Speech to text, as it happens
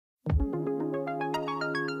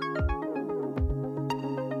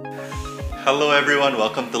Hello everyone,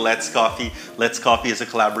 welcome to Let's Coffee. Let's Coffee is a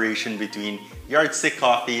collaboration between Yardstick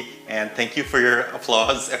Coffee and thank you for your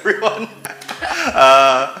applause everyone.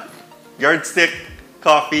 Yardstick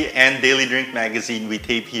Coffee and Daily Drink Magazine. We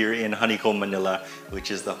tape here in Honeycomb, Manila, which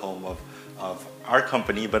is the home of our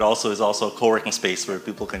company, but also is also a co-working space where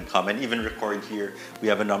people can come and even record here. We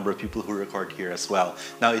have a number of people who record here as well.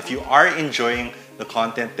 Now, if you are enjoying the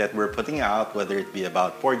content that we're putting out, whether it be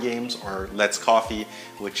about board games or Let's Coffee,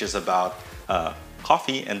 which is about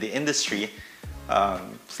coffee and the industry,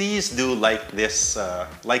 please do like this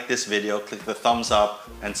video, click the thumbs up,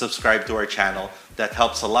 and subscribe to our channel. That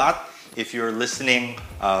helps a lot. If you're listening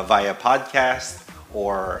via podcast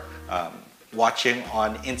or watching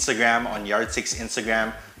on Instagram, on Yardstick's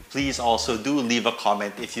Instagram, please also do leave a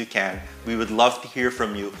comment if you can. We would love to hear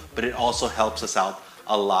from you, but it also helps us out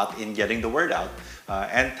a lot in getting the word out.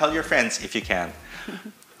 And tell your friends if you can.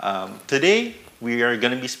 Today, we are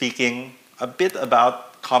going to be speaking a bit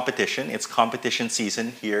about competition. It's competition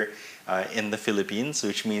season here in the Philippines,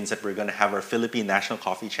 which means that we're going to have our Philippine National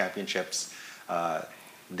Coffee Championships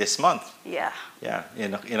this month. Yeah. Yeah,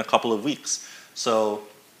 in a couple of weeks. So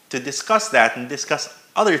to discuss that and discuss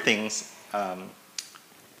other things,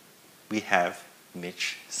 we have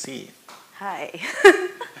Mich C. Hi.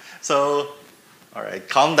 So, all right,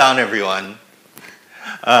 calm down everyone.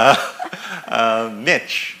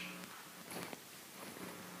 Mich,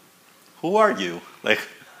 who are you? Like,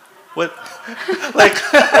 what? Like,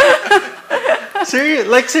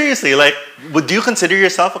 seriously, like, would you consider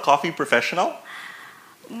yourself a coffee professional?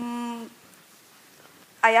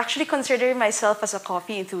 I actually consider myself as a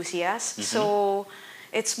coffee enthusiast. Mm-hmm. So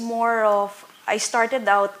it's more of, I started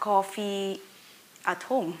out coffee at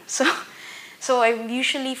home. So I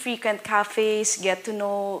usually frequent cafes, get to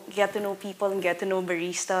know people and get to know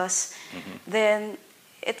baristas. Mm-hmm. Then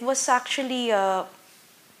it was actually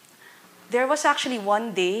there was actually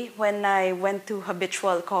one day when I went to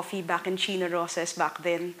Habitual Coffee back in Chino Roses back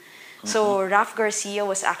then. Mm-hmm. So Raf Garcia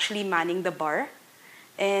was actually manning the bar.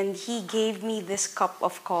 And he gave me this cup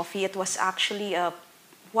of coffee. It was actually a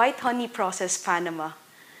white honey processed Panama.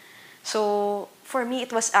 So for me,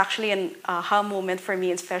 it was actually an aha moment for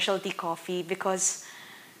me in specialty coffee because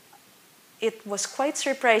it was quite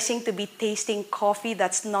surprising to be tasting coffee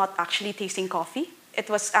that's not actually tasting coffee. It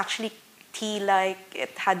was actually tea-like.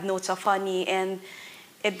 It had notes of honey, and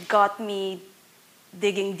it got me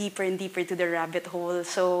digging deeper and deeper to the rabbit hole.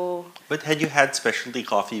 So, but had you had specialty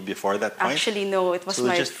coffee before that point? Actually, no. It was So it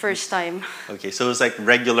my just- first time. Okay, so it was like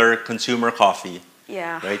regular consumer coffee,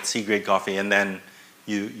 Yeah. right? C-grade coffee, and then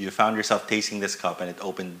you found yourself tasting this cup, and it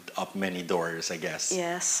opened up many doors, I guess.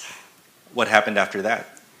 Yes. What happened after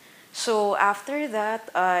that? So after that,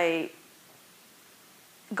 I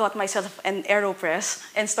got myself an AeroPress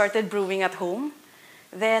and started brewing at home.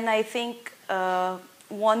 Then I think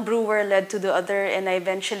one brewer led to the other, and I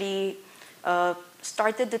eventually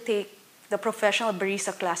started to take the professional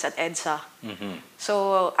barista class at EDSA. Mm-hmm.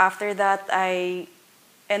 So after that, I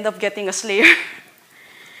end up getting a Slayer.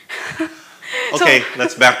 Okay,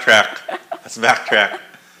 let's backtrack. Let's backtrack.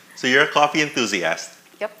 So you're a coffee enthusiast.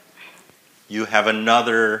 Yep. You have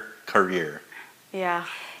another career. Yeah.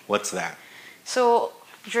 What's that? So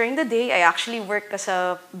during the day, I actually work as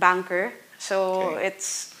a banker. So Okay.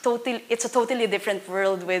 it's a totally different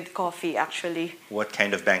world with coffee, actually. What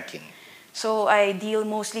kind of banking? So I deal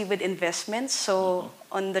mostly with investments. So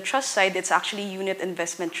on the trust side, it's actually unit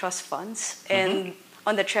investment trust funds. And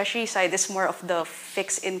on the treasury side, it's more of the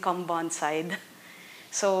fixed income bond side.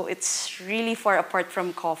 So it's really far apart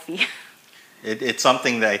from coffee. It's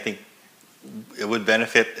something that I think it would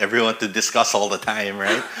benefit everyone to discuss all the time,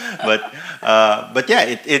 right? but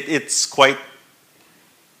yeah, it's quite.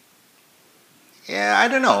 Yeah, I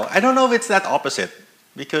don't know. I don't know if it's that opposite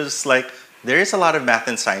because like there is a lot of math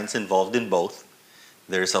and science involved in both.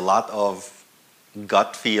 There's a lot of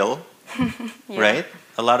gut feel, Yeah. right?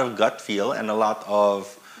 A lot of gut feel and a lot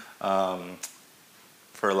of,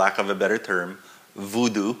 for lack of a better term,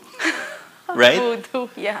 voodoo, right? Voodoo,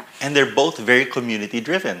 yeah. And they're both very community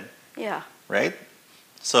driven, Yeah. right?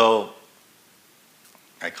 So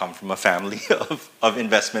I come from a family of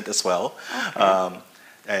investment as well. Okay.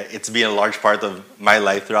 It's been a large part of my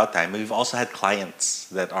life throughout time. We've also had clients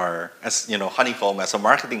that are, as you know, Honeycomb as a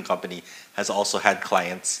marketing company has also had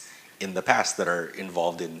clients in the past that are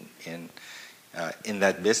involved in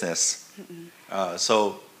that business.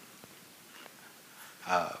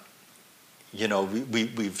 You know,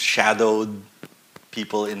 we've shadowed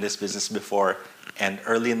people in this business before, and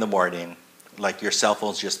early in the morning, like your cell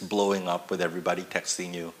phone's just blowing up with everybody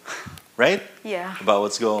texting you, right? Yeah. About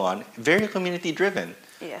what's going on. Very community driven.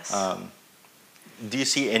 Yes. do you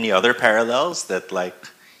see any other parallels that like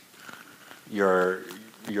your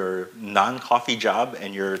your non-coffee job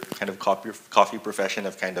and your kind of coffee profession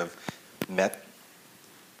have kind of met?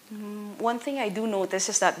 One thing I do notice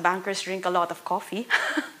is that bankers drink a lot of coffee.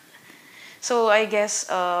 So I guess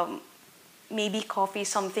maybe coffee is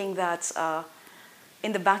something that's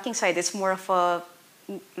in the banking side. It's more of a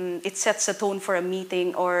it sets a tone for a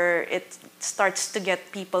meeting, or it starts to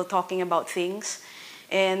get people talking about things.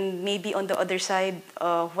 And maybe on the other side,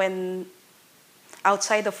 when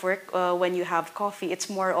outside of work, when you have coffee, it's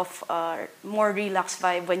more of a more relaxed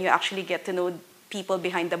vibe when you actually get to know people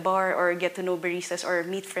behind the bar or get to know baristas or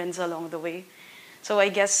meet friends along the way. So I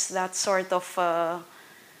guess that sort of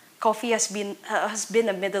coffee has been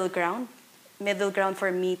a middle ground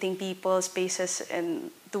for meeting people, spaces,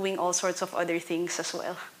 and doing all sorts of other things as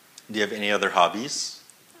well. Do you have any other hobbies?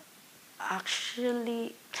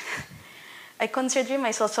 Actually, I consider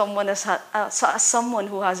myself as someone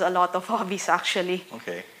who has a lot of hobbies actually.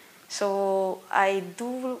 Okay. So I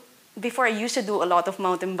do, before I used to do a lot of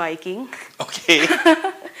mountain biking. Okay.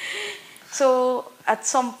 So at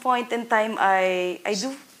some point in time, I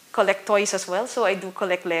do collect toys as well. So I do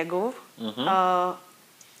collect Lego.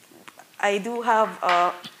 I do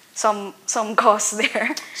have some costs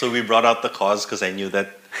there. So we brought out the cause because I knew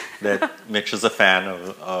that Mitch is a fan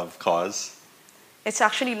of cause. It's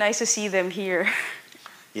actually nice to see them here.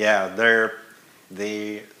 Yeah,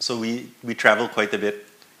 so we travel quite a bit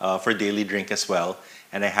for daily drink as well,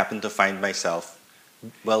 and I happened to find myself.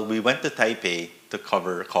 Well, we went to Taipei to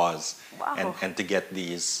cover cause. Wow. And to get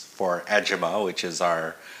these for Ajima, which is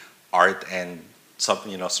our art and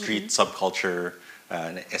street subculture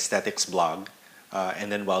and aesthetics blog.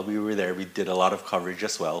 And then while we were there, we did a lot of coverage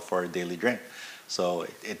as well for Daily Drink. So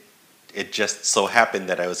it just so happened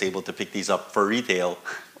that I was able to pick these up for retail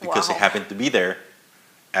because Wow. I happened to be there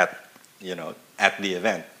at the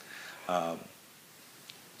event.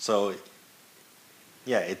 So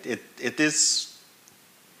yeah, it is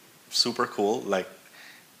super cool, like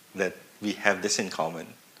that we have this in common.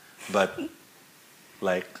 But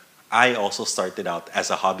like I also started out as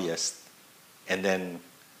a hobbyist, and then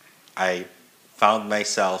I found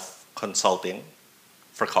myself consulting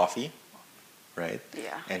for coffee, right?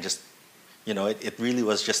 Yeah. And just it really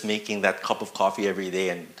was just making that cup of coffee every day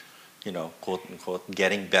and quote unquote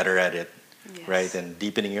getting better at it, Yes. right? And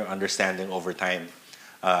deepening your understanding over time.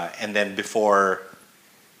 And then before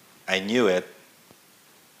I knew it,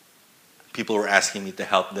 people were asking me to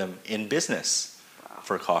help them in business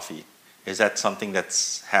for coffee. Is that something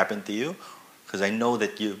that's happened to you? Because I know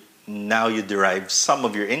that you derive some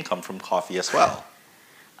of your income from coffee as well.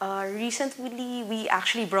 Recently, we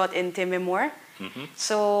actually brought in Timemore.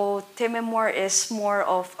 So Timemore is more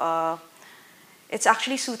of it's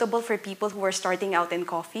actually suitable for people who are starting out in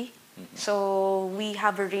coffee. So we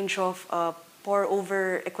have a range of pour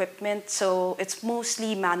over equipment. So it's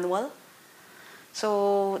mostly manual.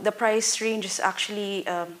 So the price range is actually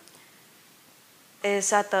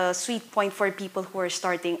is at a sweet point for people who are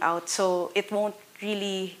starting out. So it won't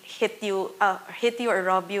really hit you or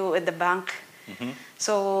rob you at the bank.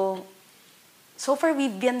 So far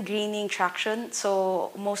we've been gaining traction.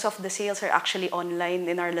 So most of the sales are actually online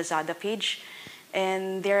in our Lazada page,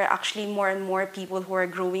 and there are actually more and more people who are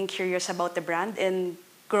growing curious about the brand and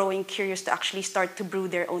growing curious to actually start to brew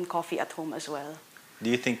their own coffee at home as well. Do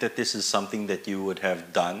you think that this is something that you would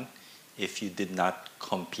have done if you did not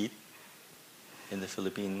compete in the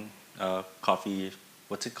Philippine coffee,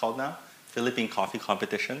 what's it called now? Philippine Coffee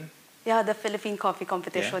Competition? Yeah, the Philippine Coffee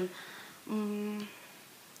Competition.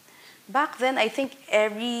 Back then, I think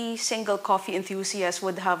every single coffee enthusiast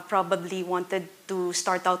would have probably wanted to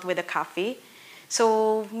start out with a cafe.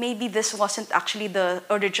 So maybe this wasn't actually the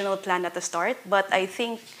original plan at the start, but I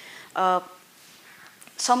think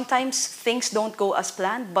sometimes things don't go as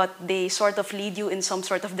planned, but they sort of lead you in some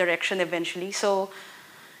sort of direction eventually. So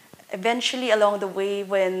eventually along the way,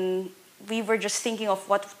 when we were just thinking of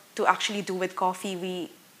what to actually do with coffee,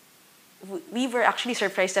 we were actually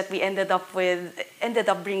surprised that we ended up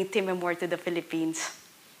bringing Timemore to the Philippines.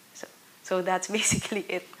 So that's basically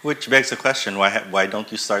it. Which begs the question, why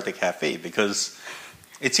don't you start a cafe? Because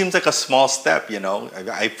it seems like a small step,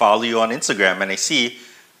 I follow you on Instagram and I see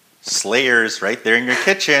Slayers right there in your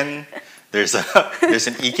kitchen. There's an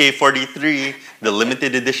EK43, the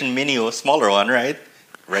limited edition mini, a smaller one, right?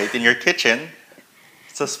 Right in your kitchen.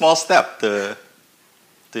 It's a small step to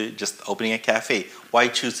just opening a cafe. Why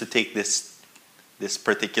choose to take this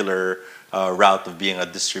particular route of being a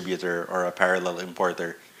distributor or a parallel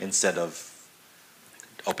importer instead of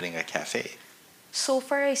opening a cafe? So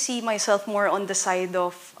far, I see myself more on the side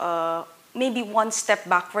of maybe one step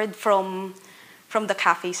backward from from the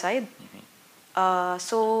cafe side.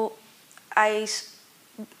 So I, s-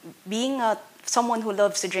 being someone who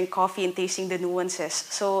loves to drink coffee and tasting the nuances,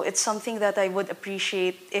 so it's something that I would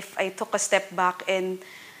appreciate if I took a step back and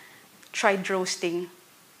tried roasting.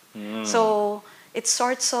 So it's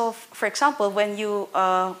sorts of, for example, when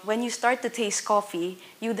you start to taste coffee,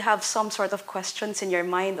 you'd have some sort of questions in your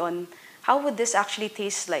mind on how would this actually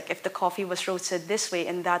taste like if the coffee was roasted this way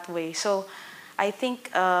and that way. So I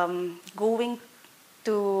think going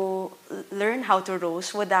to learn how to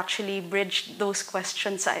roast would actually bridge those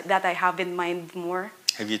questions that I have in mind more.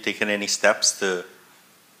 Have you taken any steps to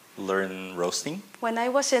learn roasting? When I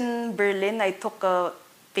was in Berlin, I took a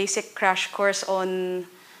basic crash course on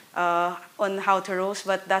how to roast,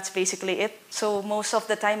 but that's basically it. So most of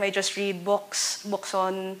the time, I just read books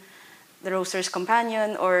on the Roaster's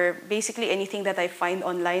Companion, or basically anything that I find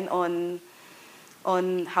online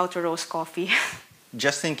on how to roast coffee.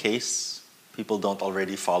 Just in case people don't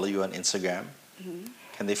already follow you on Instagram,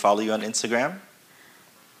 can they follow you on Instagram?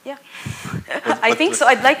 Yeah, What- I what- think so.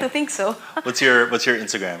 I'd like to think so. What's your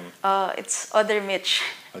Instagram? It's other Mich.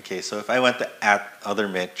 Okay, so if I went to @other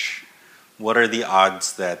Mitch, what are the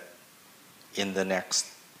odds that in the next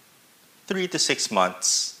 3 to 6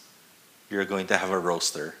 months you're going to have a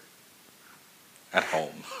roaster at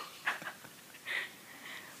home?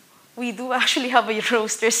 We do actually have a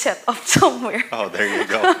roaster set up somewhere. Oh, there you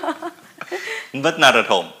go. But not at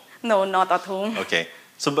home. No, not at home. Okay.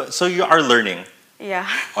 So you are learning Yeah.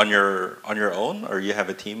 on your own, or you have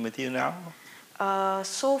a team with you now?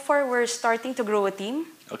 So far, we're starting to grow a team.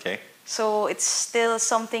 Okay. So it's still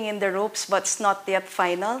something in the ropes, but it's not yet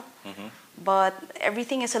final. But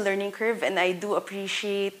everything is a learning curve, and I do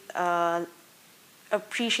appreciate the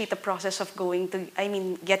process of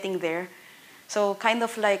getting there. So kind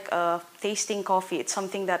of like tasting coffee, it's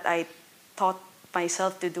something that I taught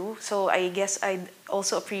myself to do. So I guess I'd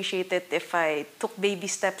also appreciate it if I took baby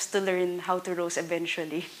steps to learn how to roast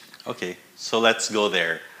eventually. Okay. So let's go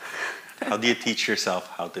there. How do you teach yourself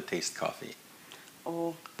how to taste coffee?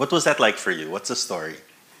 Oh. What was that like for you? What's the story?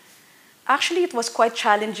 Actually, it was quite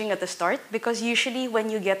challenging at the start because usually when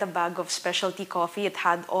you get a bag of specialty coffee, it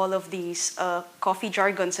had all of these coffee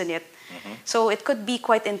jargons in it. So it could be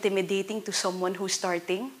quite intimidating to someone who's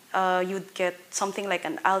starting. You'd get something like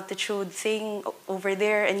an altitude thing over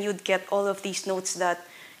there, and you'd get all of these notes that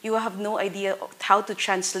you have no idea how to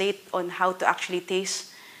translate on how to actually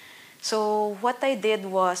taste. So what I did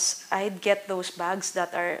was I'd get those bags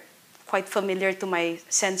that are quite familiar to my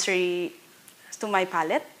to my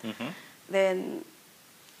palate. Then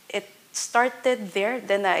it started there.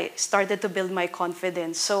 Then I started to build my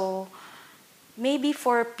confidence. So maybe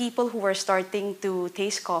for people who are starting to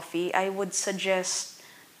taste coffee, I would suggest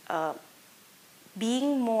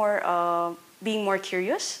being more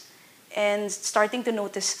curious and starting to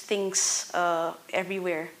notice things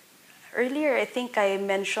everywhere. Earlier, I think I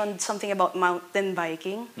mentioned something about mountain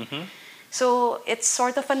biking. So it's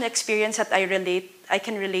sort of an experience that I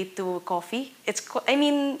can relate to coffee. It's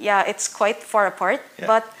quite far apart, Yeah.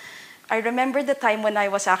 but I remember the time when I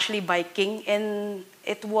was actually biking, and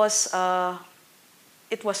it was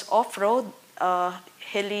off-road,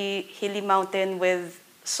 hilly mountain with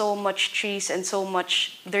so much trees and so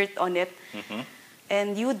much dirt on it.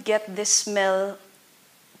 And you'd get this smell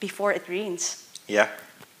before it rains. Yeah.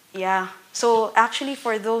 Yeah. So actually,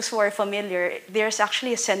 for those who are familiar, there's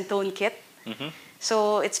actually a Centone kit.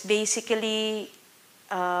 So it's basically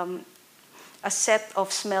a set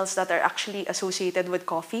of smells that are actually associated with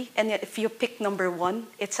coffee. And if you pick number 1,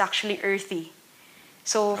 it's actually earthy.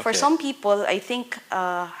 So for Okay. some people, I think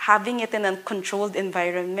having it in a controlled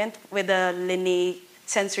environment with a Linné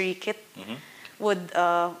sensory kit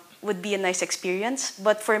would be a nice experience.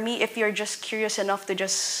 But for me, if you're just curious enough to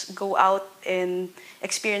just go out and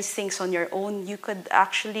experience things on your own, you could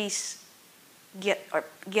actually get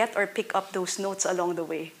or pick up those notes along the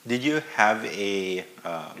way. Did you have a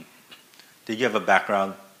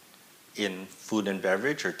background in food and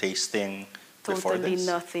beverage or tasting before Totally this?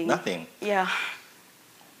 nothing. Nothing. Yeah.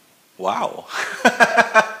 Wow.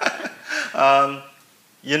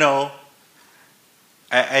 You know,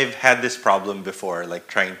 I've had this problem before, like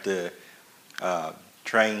trying to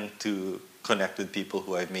connect with people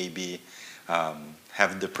who I maybe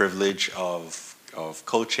have the privilege of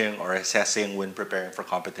coaching or assessing when preparing for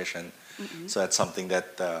competition. So that's something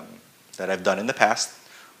that I've done in the past,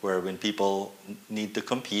 where when people need to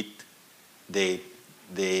compete, they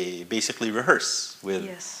basically rehearse with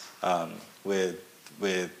Yes.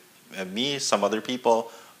 with me, some other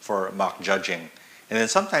people for mock judging, and then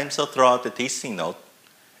sometimes they'll throw out a tasting note,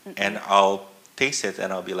 and I'll taste it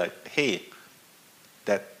and I'll be like, hey,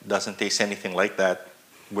 that doesn't taste anything like that.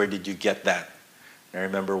 Where did you get that? And I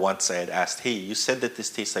remember once I had asked, hey, you said that this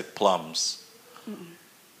tastes like plums.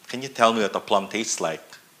 Can you tell me what a plum tastes like?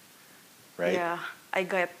 Right? Yeah,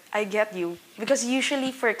 I get you. Because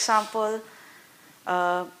usually, for example,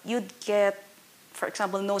 you'd get, for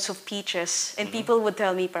example, notes of peaches, and people would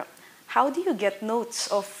tell me, how do you get notes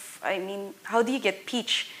of, I mean, how do you get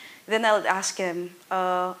peach? Then I'll ask him,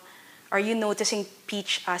 are you noticing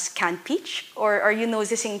peach as canned peach? Or are you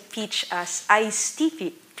noticing peach as iced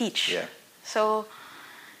tea peach? Yeah. So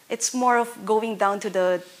it's more of going down to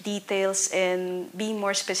the details and being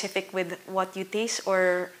more specific with what you taste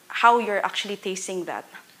or how you're actually tasting that.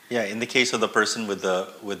 Yeah, in the case of the person with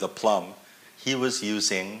the plum, he was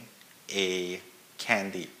using a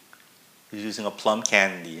candy. He was using a plum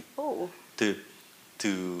candy Oh, to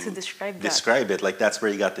describe that. describe it. Like that's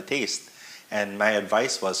where he got the taste. And my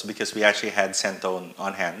advice was, because we actually had Centone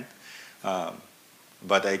on hand,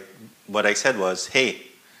 but what I said was, hey,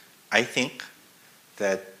 I think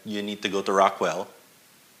that you need to go to Rockwell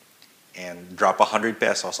and drop 100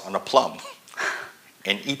 pesos on a plum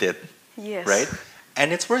and eat it, Yes. right?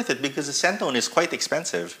 And it's worth it because the Centone is quite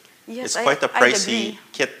expensive. Yes, It's quite a I'd pricey agree.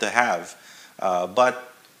 kit to have,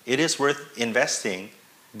 but it is worth investing,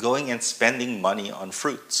 going and spending money on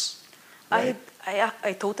fruits. Right?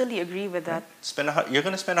 I totally agree with that. You're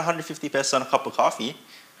going to spend 150 pesos on a cup of coffee.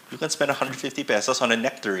 You can spend 150 pesos on a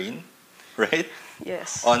nectarine, right?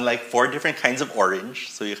 Yes. On like 4 different kinds of orange,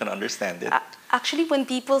 so you can understand it. Actually, when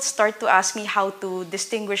people start to ask me how to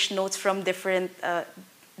distinguish notes from different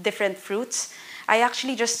fruits, I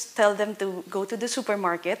actually just tell them to go to the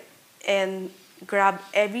supermarket and grab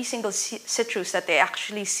every single citrus that they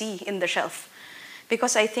actually see in the shelf.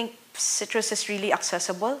 Because I think citrus is really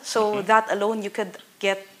accessible. So that alone, you could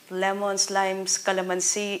get lemons, limes,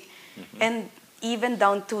 calamansi, and even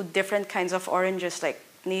down to different kinds of oranges like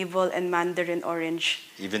navel and mandarin orange.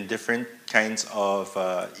 Even different kinds of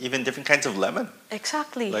lemon.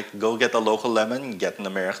 Exactly. Like go get a local lemon, get an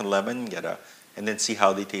American lemon, and then see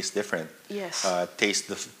how they taste different. Yes. Taste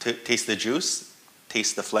the juice,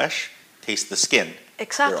 taste the flesh, taste the skin.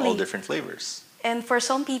 Exactly. They're all different flavors. And for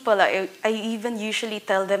some people, I even usually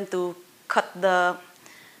tell them to cut the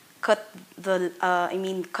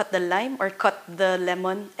lime or cut the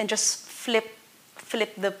lemon and just flip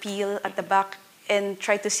the peel at the back and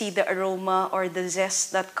try to see the aroma or the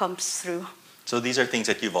zest that comes through. So these are things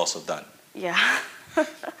that you've also done. Yeah.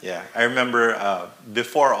 Yeah, I remember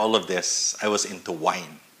before all of this, I was into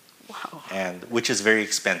wine. Wow. And which is very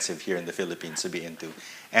expensive here in the Philippines to be into.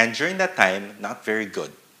 And during that time, not very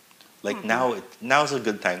good. Like now's a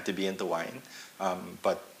good time to be into wine,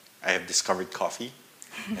 but I have discovered coffee,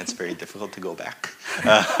 and it's very difficult to go back.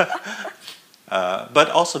 But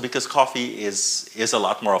also because coffee is a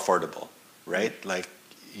lot more affordable, right? Like,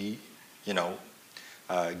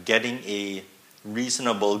 getting a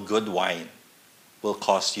reasonable good wine will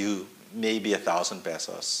cost you maybe 1,000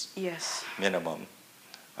 pesos Yes. minimum.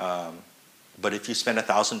 But if you spend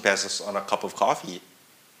 1,000 pesos on a cup of coffee,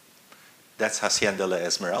 that's Hacienda La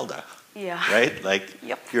Esmeralda, Yeah. right? Like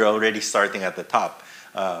Yep. you're already starting at the top.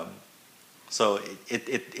 So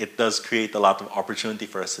it does create a lot of opportunity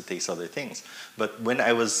for us to taste other things. But when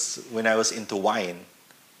I was into wine,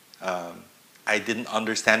 I didn't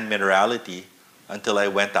understand minerality until I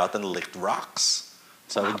went out and licked rocks.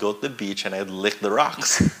 So I would go to the beach and I'd lick the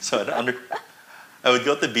rocks. So I would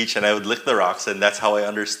go to the beach and I would lick the rocks, and that's how I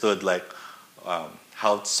understood like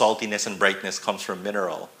how saltiness and brightness comes from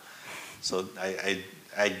mineral. So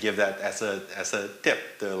I give that as a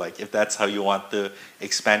tip to, like, if that's how you want to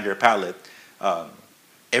expand your palate.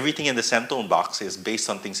 Everything in the Centone box is based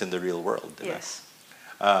on things in the real world. Yes.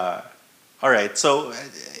 All right. So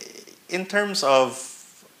in terms of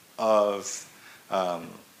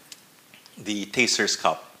the Tasters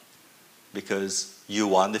Cup, because you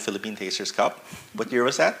won the Philippine Tasters Cup. What year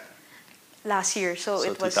was that? Last year, so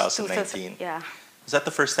it was 2019. Yeah. Was that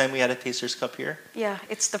the first time we had a Tasters Cup here? Yeah,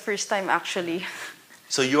 it's the first time actually.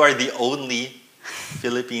 So you are the only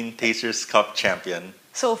Philippine Tasters Cup champion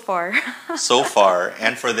So far. so far,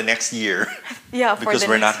 and for the next year, Yeah, for because the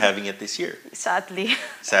we're not next- having it this year. Sadly.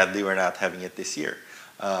 Sadly, we're not having it this year,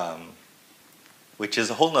 which is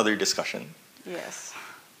a whole nother discussion. Yes.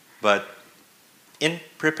 But in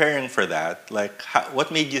preparing for that, like,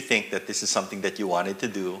 what made you think that this is something that you wanted to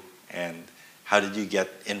do, and how did you get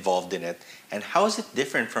involved in it, and how is it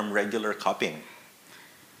different from regular cupping?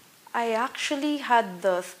 I actually had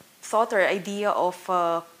the thought or idea of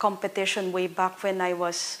a competition way back when I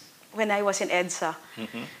was in EDSA.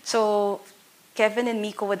 So Kevin and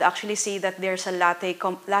Miko would actually say that there's a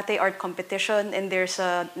latte art competition and there's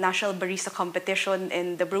a national barista competition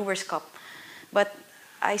in the Brewers Cup. But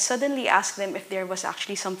I suddenly asked them if there was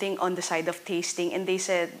actually something on the side of tasting, and they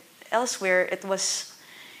said elsewhere it was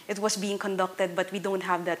being conducted, but we don't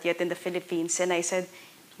have that yet in the Philippines. And I said,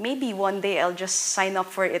 maybe one day I'll just sign up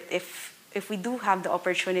for it if we do have the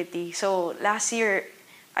opportunity. So last year,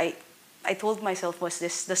 I told myself, was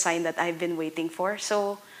this the sign that I've been waiting for?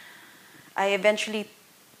 So I eventually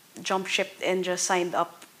jumped ship and just signed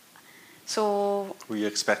up. So Were you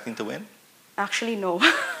expecting to win? actually, no.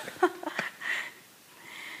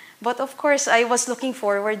 But of course, I was looking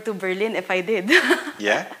forward to Berlin if I did.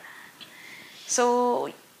 Yeah?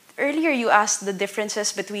 So earlier you asked the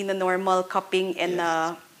differences between the normal cupping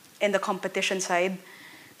Yes. and the competition side.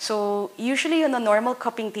 So usually on a normal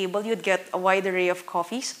cupping table, you'd get a wide array of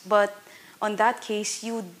coffees, but on that case,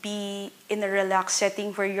 you'd be in a relaxed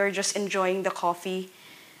setting where you're just enjoying the coffee,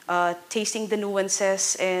 tasting the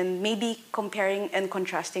nuances, and maybe comparing and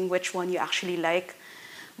contrasting which one you actually like.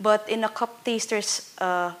 But in a cup tasters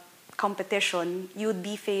competition, you'd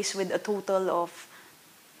be faced with a total of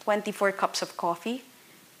 24 cups of coffee,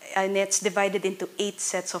 and it's divided into 8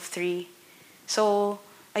 sets of 3. So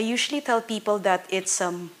I usually tell people that it's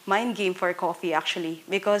a mind game for coffee actually,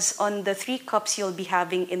 because on the 3 cups you'll be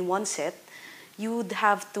having in one set, you'd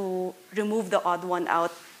have to remove the odd one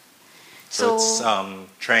out. So it's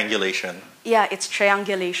triangulation. Yeah, it's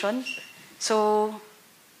triangulation. So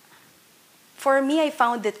for me, I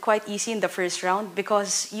found it quite easy in the first round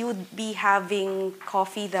because you'd be having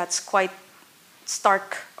coffee that's quite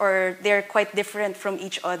stark, or they're quite different from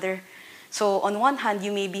each other. So on one hand,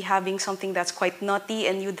 you may be having something that's quite nutty,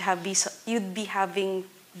 and you'd be having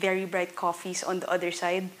very bright coffees on the other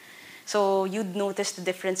side. So you'd notice the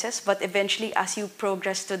differences, but eventually, as you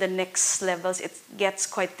progress to the next levels, it gets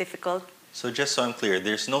quite difficult. So just so I'm clear,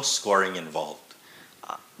 there's no scoring involved.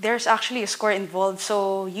 There's actually a score involved,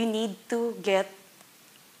 so you need to get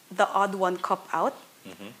the odd one cup out,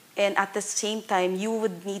 and at the same time, you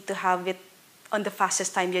would need to have it on the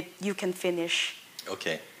fastest time that you can finish.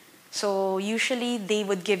 Okay. So usually they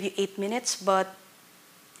would give you 8 minutes, but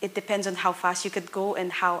it depends on how fast you could go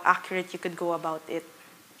and how accurate you could go about it.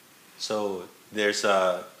 So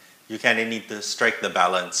you kind of need to strike the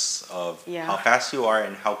balance of Yeah. how fast you are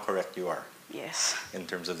and how correct you are Yes. in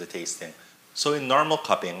terms of the tasting. So in normal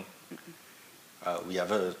cupping, we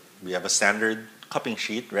have a standard cupping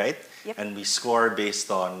sheet, right? Yep. And we score based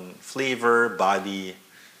on flavor, body,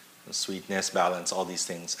 sweetness, balance, all these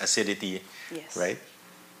things, acidity, Yes. right?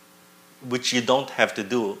 Which you don't have to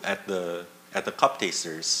do at the cup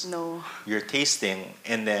tasters. No. You're tasting,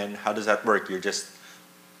 and then how does that work? You're just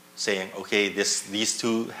saying, okay, these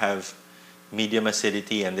two have medium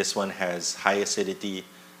acidity and this one has high acidity.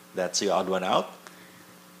 That's the odd one out.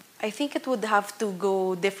 I think it would have to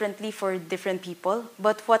go differently for different people.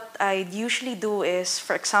 But what I usually do is,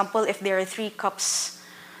 for example, if there are 3 cups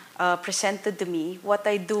presented to me, what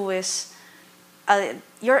I do is,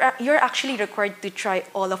 you're actually required to try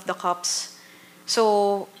all of the cups.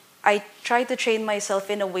 So I try to train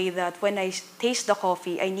myself in a way that when I taste the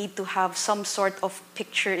coffee, I need to have some sort of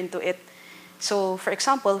picture into it. So, for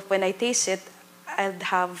example, when I taste it, I'd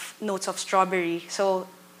have notes of strawberry. So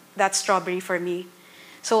that's strawberry for me.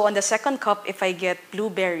 So on the second cup, if I get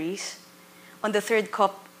blueberries, on the third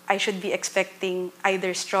cup, I should be expecting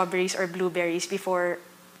either strawberries or blueberries before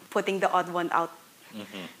putting the odd one out.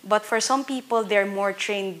 But for some people, they're more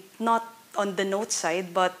trained not on the note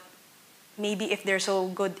side, but maybe if they're so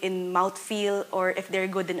good in mouthfeel or if they're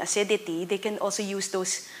good in acidity, they can also use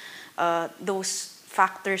those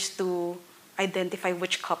factors to identify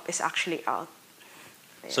which cup is actually out.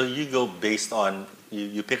 So you go based on,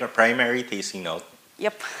 you pick a primary tasting note,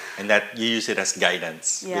 Yep. and that you use it as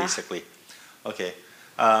guidance, Yeah. basically. Okay.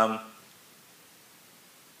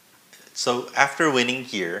 So after winning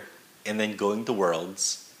here and then going to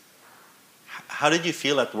Worlds, how did you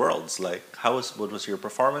feel at Worlds? Like, what was your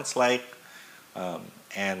performance like?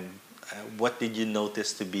 And what did you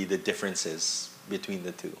notice to be the differences between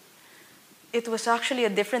the two? It was actually a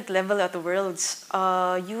different level at the Worlds.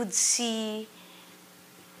 You'd see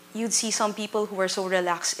some people who were so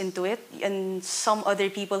relaxed into it, and some other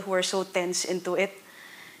people who were so tense into it.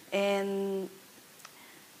 And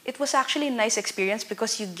it was actually a nice experience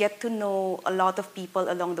because you get to know a lot of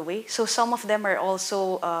people along the way. So some of them are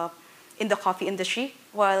also in the coffee industry,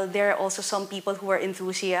 while there are also some people who are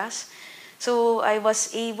enthusiasts. So I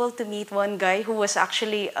was able to meet one guy who was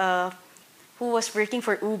actually who was working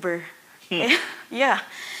for Uber. Yeah.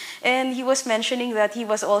 And he was mentioning that he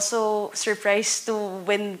was also surprised to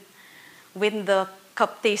win the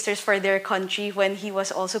cup tasters for their country when he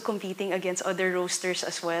was also competing against other roasters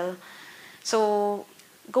as well. So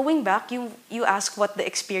going back, you asked what the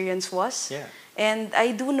experience was. Yeah. And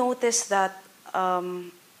I do notice that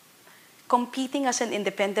competing as an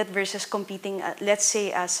independent versus competing, let's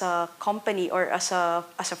say, as a company or as a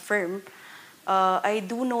firm, I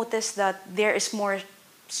do notice that there is more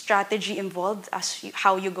strategy involved as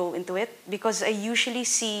how you go into it, because I usually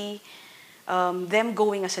see them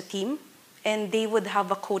going as a team, and they would have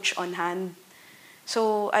a coach on hand.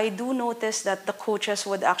 So I do notice that the coaches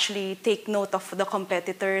would actually take note of the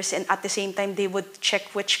competitors, and at the same time they would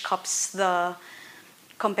check which cups the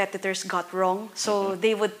competitors got wrong. So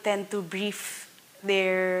they would tend to brief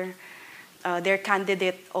their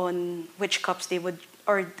candidate on which cups they would,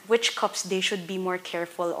 or which cups they should be more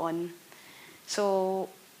careful on. So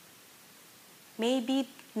maybe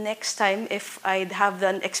next time, if I'd have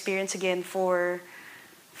an experience again for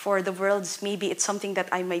the worlds, maybe it's something that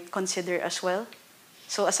I might consider as well.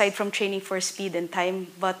 So aside from training for speed and time,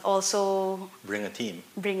 but also Bring a team.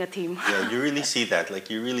 bring a team. Yeah, you really see that. Like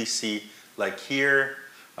you really see, like here,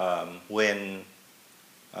 when,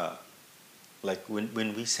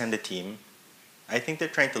 when we send a team, I think they're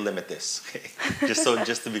trying to limit this. Okay?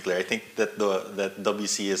 just to be clear, I think that that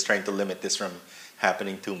WC is trying to limit this from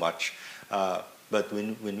happening too much. But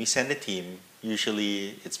when we send a team,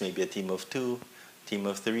 usually it's maybe a team of 2, team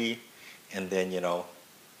of 3, and then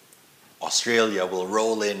Australia will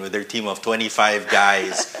roll in with their team of 25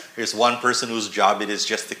 guys. There's one person whose job it is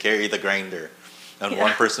just to carry the grinder, and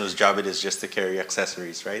one person whose job it is just to carry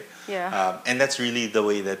accessories, right? Yeah. And that's really the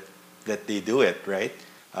way that they do it, right?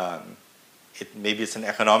 Maybe it's an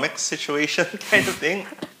economic situation kind of thing,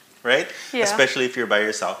 right? Yeah. Especially if you're by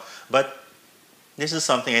yourself. But this is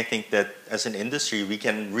something I think that as an industry we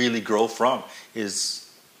can really grow from,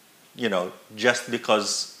 is, just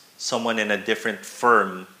because someone in a different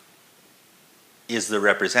firm is the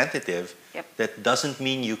representative, that doesn't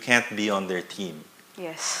mean you can't be on their team.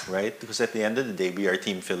 Yes. Right? Because at the end of the day, we are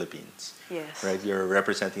Team Philippines. Yes. Right? You're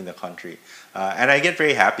representing the country. And I get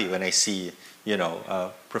very happy when I see,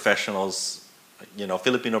 professionals,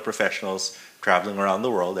 Filipino professionals traveling around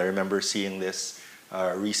the world. I remember seeing this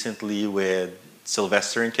recently with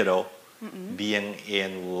Sylvester and Kiddo being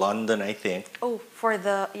in London, I think. Oh, for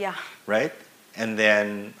the, yeah. Right? And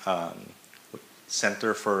then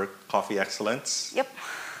Center for Coffee Excellence. Yep.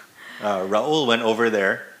 Raul went over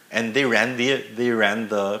there, and they ran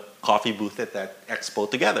the coffee booth at that expo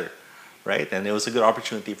together, right? And it was a good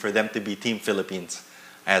opportunity for them to be Team Philippines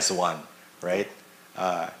as one, right?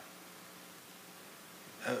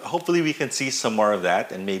 Hopefully we can see some more of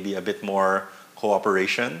that, and maybe a bit more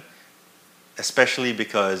cooperation, especially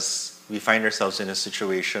because we find ourselves in a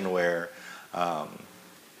situation where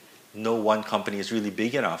no one company is really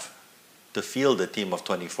big enough to field a team of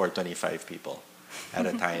 24, 25 people at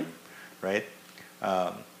a time, right?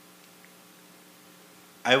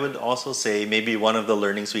 I would also say maybe one of the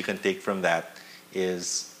learnings we can take from that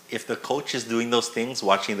is, if the coach is doing those things,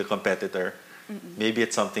 watching the competitor, maybe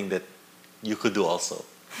it's something that you could do also,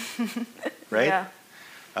 right?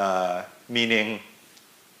 Yeah. Meaning,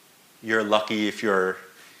 you're lucky if you're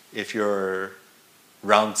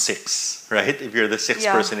round 6, right? If you're the 6th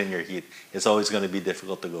person in your heat, it's always going to be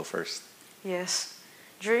difficult to go first. Yes.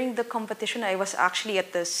 During the competition, I was actually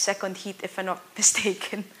at the 2nd heat, if I'm not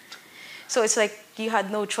mistaken. So it's like you had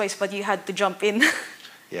no choice, but you had to jump in.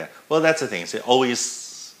 Yeah. Well, that's the thing. So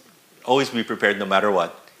always be prepared no matter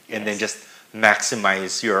what, and then just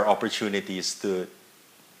maximize your opportunities to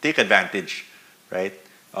take advantage, right?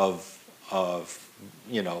 Of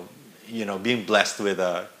being blessed with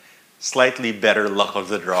a slightly better luck of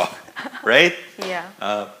the draw, right?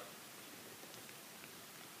 Yeah.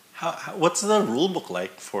 What's the rule book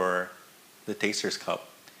like for the Tasters Cup?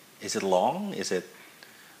 Is it long? Is it?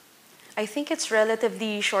 I think it's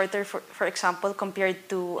relatively shorter, for example, compared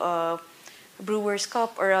to a Brewers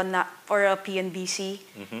Cup or a PNBC,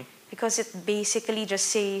 because it basically just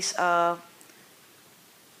says how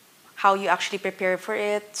you actually prepare for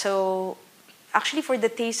it. So actually for the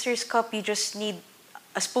Tasters Cup, you just need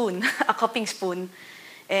a spoon, a cupping spoon,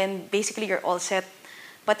 and basically you're all set.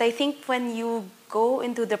 But I think when you go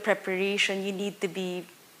into the preparation, you need to be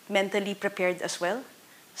mentally prepared as well.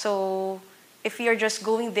 So if you're just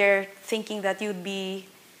going there thinking that you'd be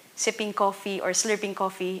sipping coffee or slurping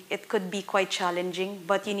coffee, it could be quite challenging,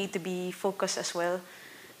 but you need to be focused as well.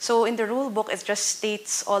 So in the rule book, it just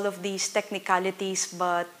states all of these technicalities,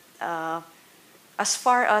 but as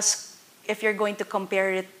far as if you're going to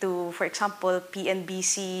compare it to, for example,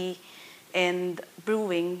 PNBC and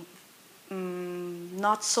brewing,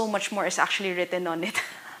 not so much more is actually written on it.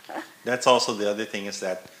 That's also the other thing, is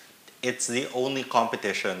that it's the only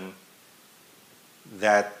competition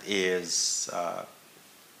that is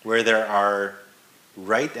where there are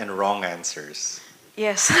right and wrong answers,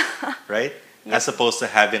 Yes. right? Yep. As opposed to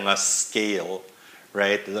having a scale,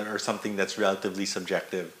 right, or something that's relatively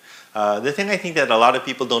subjective. The thing I think that a lot of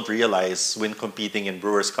people don't realize when competing in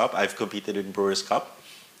Brewers Cup, I've competed in Brewers Cup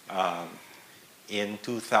in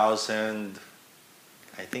 2000,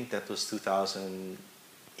 I think that was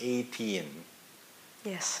 2018.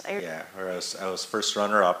 Yes. Yeah, where I was first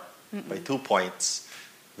runner-up by 2 points,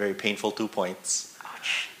 very painful 2 points.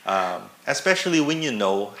 Ouch. Especially when you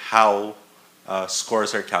know how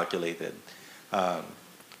scores are calculated.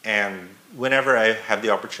 And whenever I have the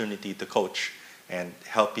opportunity to coach and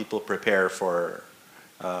help people prepare for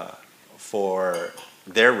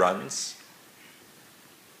their runs,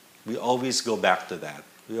 we always go back to that.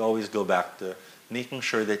 We always go back to making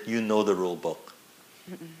sure that you know the rule book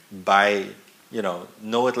by,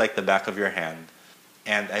 know it like the back of your hand.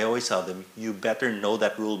 And I always tell them, you better know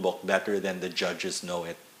that rule book better than the judges know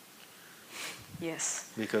it. Yes.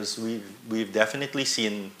 Because we've definitely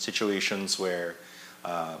seen situations where,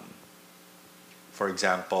 for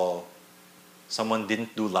example, someone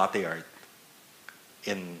didn't do latte art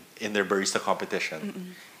in their barista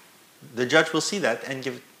competition. The judge will see that and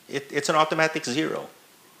give it's an automatic 0.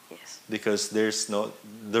 Yes. Because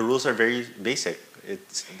the rules are very basic.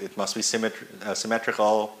 It must be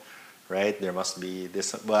symmetrical, right? There must be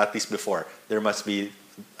this, well, at least before, there must be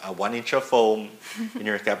 1 inch of foam in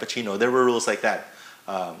your cappuccino. There were rules like that.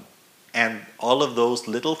 And all of those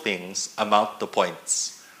little things amount to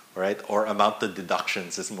points, right? Or amount to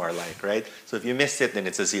deductions is more like, right? So if you missed it, then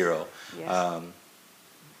it's a 0. Yes.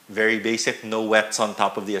 Very basic, no wets on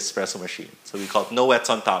top of the espresso machine. So we call it no wets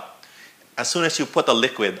on top. As soon as you put a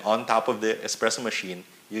liquid on top of the espresso machine,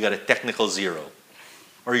 you get a technical 0.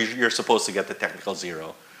 Or you're supposed to get the technical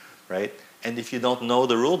 0, right? And if you don't know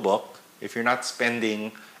the rule book, if you're not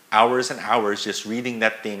spending hours and hours just reading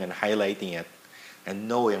that thing and highlighting it and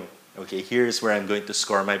knowing, okay, here's where I'm going to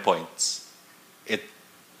score my points,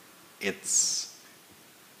 it's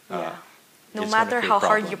Yeah. No it's matter gonna how create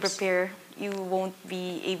hard you problems. prepare, you won't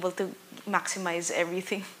be able to maximize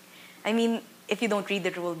everything. I mean, if you don't read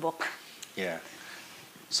the rule book. Yeah.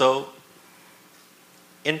 So,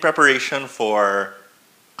 in preparation for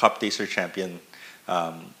Cup Taster Champion,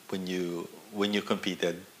 when you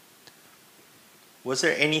competed, was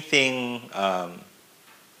there anything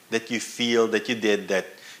that you feel that you did that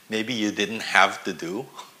maybe you didn't have to do?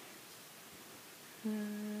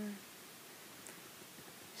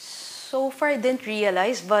 So far, I didn't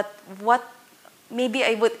realize, but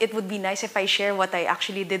it would be nice if I share what I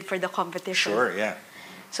actually did for the competition. Sure, yeah.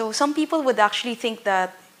 So some people would actually think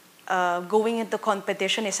that going into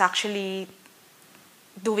competition is actually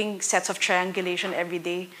doing sets of triangulation every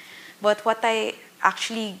day. But what I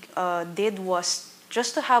actually did was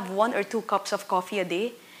just to have 1 or 2 cups of coffee a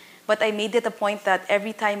day. But I made it a point that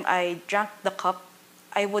every time I drank the cup,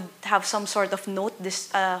 I would have some sort of note,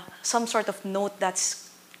 that's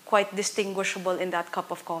quite distinguishable in that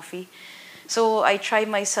cup of coffee. So I train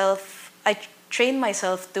myself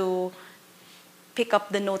to pick up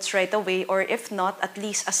the notes right away, or if not, at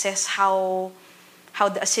least assess how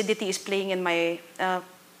the acidity is playing in my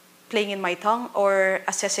tongue, or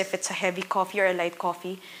assess if it's a heavy coffee or a light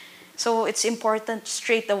coffee. So it's important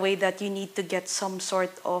straight away that you need to get some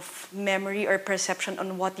sort of memory or perception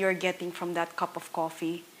on what you're getting from that cup of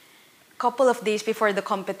coffee. Couple of days before the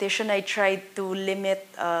competition, I tried to limit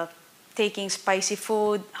taking spicy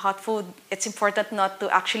food, hot food. It's important not to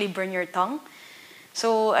actually burn your tongue.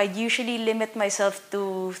 So I usually limit myself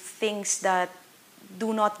to things that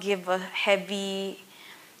do not give a heavy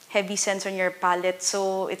sense on your palate.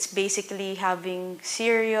 So it's basically having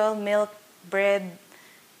cereal, milk, bread,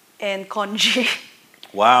 and congee.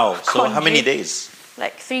 Wow. So how many Congee. days?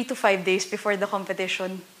 Like 3 to 5 days before the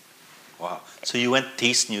competition. Wow. So you went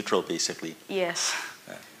taste neutral, basically, Yes.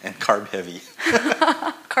 and carb heavy.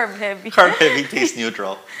 Carb heavy. Carb heavy, taste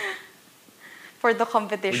neutral. For the Would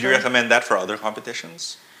competition. you recommend that for other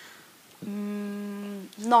competitions?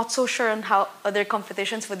 Not so sure on how other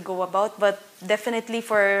competitions would go about, but definitely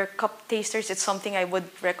for cup tasters, it's something I would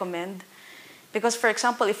recommend. Because, for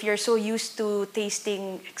example, if you're so used to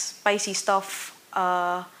tasting spicy stuff,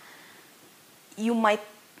 you might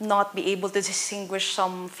not be able to distinguish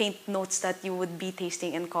some faint notes that you would be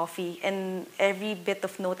tasting in coffee. And every bit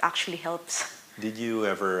of note actually helps. Did you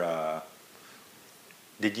ever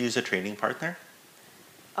did you use a training partner?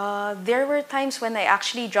 There were times when I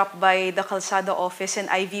actually dropped by the Calzada office and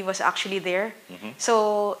Ivy was actually there.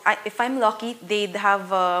 So if I'm lucky, they'd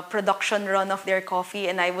have a production run of their coffee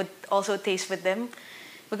and I would also taste with them.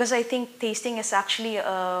 Because I think tasting is actually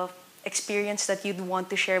a experience that you'd want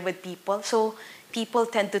to share with people. So people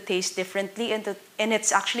tend to taste differently and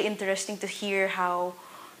it's actually interesting to hear how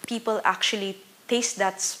people actually taste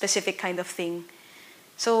that specific kind of thing.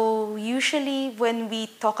 So usually when we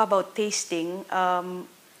talk about tasting,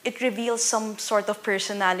 it reveals some sort of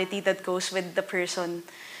personality that goes with the person.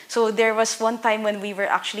 So there was one time when we were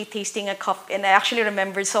actually tasting a cup, and I actually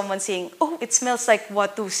remembered someone saying, "Oh, it smells like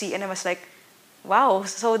Watusi," and I was like, "Wow!"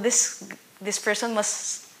 So this person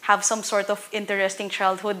must have some sort of interesting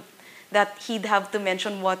childhood that he'd have to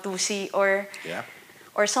mention Watusi, Yeah.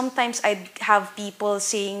 or sometimes I'd have people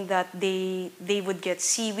saying that they would get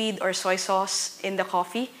seaweed or soy sauce in the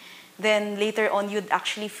coffee. Then later on, you'd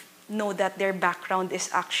actually know that their background is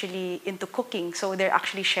actually into cooking. So they're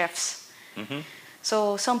actually chefs.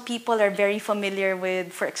 So some people are very familiar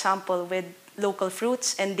with, for example, with local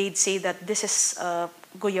fruits, and they'd say that this is a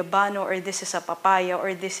guyabano, or this is a papaya,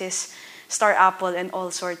 or this is star apple, and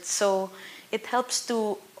all sorts. So it helps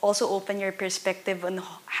to also open your perspective on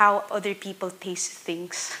how other people taste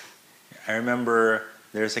things. I remember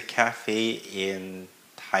there's a cafe in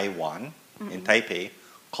Taiwan, in Taipei,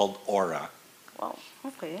 called Aura. Wow.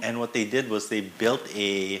 Okay. And what they did was they built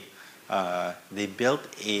a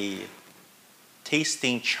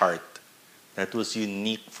tasting chart that was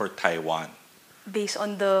unique for Taiwan Based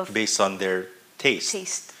on the based on their taste.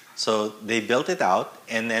 taste. So they built it out,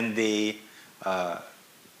 and then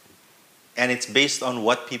and it's based on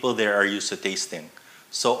what people there are used to tasting.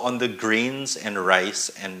 So on the grains and rice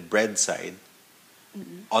and bread side,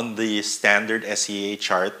 on the standard SEA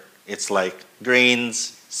chart, it's like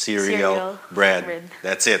grains, cereal, bread.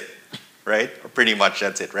 That's it, right? Or pretty much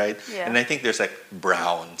that's it, right? Yeah. And I think there's like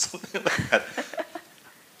brown, something like that.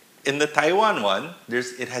 In the Taiwan one,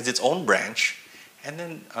 it has its own branch, and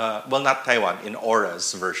then well, not Taiwan, in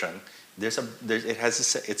Aura's version, it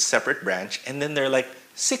has its separate branch, and then there are like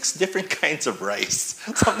 6 different kinds of rice,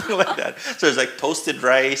 something like that. So there's like toasted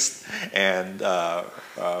rice and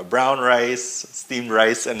brown rice, steamed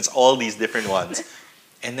rice, and it's all these different ones.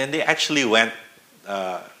 And then they actually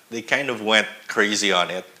they kind of went crazy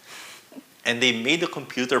on it, and they made a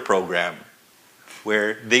computer program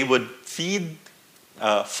where they would feed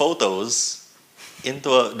photos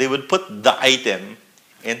they would put the item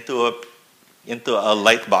into a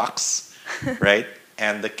light box, right?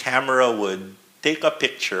 And the camera would take a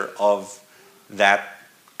picture of that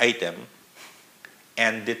item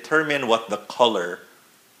and determine what the color,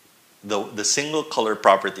 the single color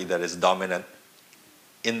property that is dominant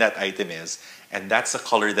in that item is, and that's the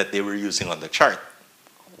color that they were using on the chart.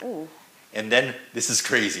 Ooh. And then, this is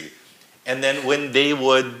crazy. And then when they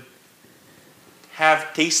would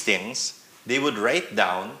have tastings, they would write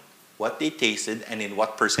down what they tasted and in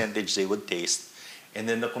what percentage they would taste. And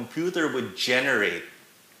then the computer would generate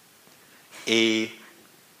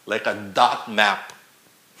like a dot map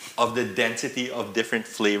of the density of different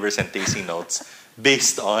flavors and tasting notes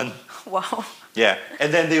based on... Wow. Yeah.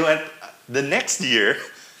 And then the next year,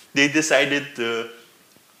 they decided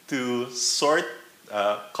to sort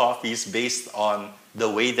coffees based on the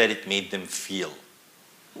way that it made them feel.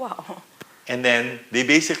 Wow. And then they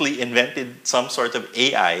basically invented some sort of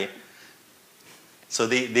AI. So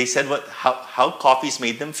they said how coffees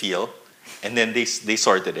made them feel, and then they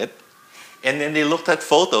sorted it. And then they looked at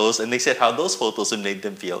photos, and they said how those photos made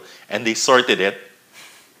them feel, and they sorted it.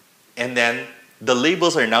 And then the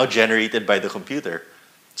labels are now generated by the computer.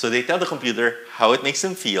 So they tell the computer how it makes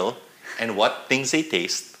them feel, and what things they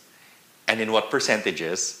taste, and in what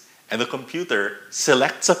percentages. And the computer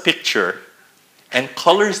selects a picture and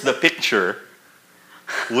colors the picture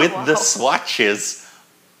with the swatches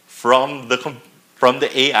from the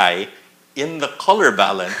AI in the color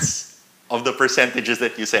balance of the percentages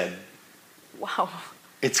that you said. Wow.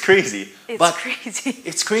 It's crazy. Crazy.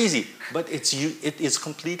 It's crazy, but it is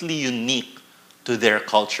completely unique to their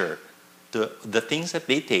culture, to the things that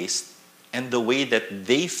they taste and the way that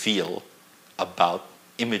they feel about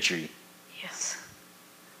imagery. Yes.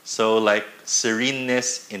 So like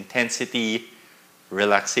sereneness, intensity,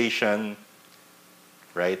 relaxation,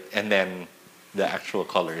 right? And then the actual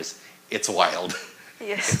colors. It's wild.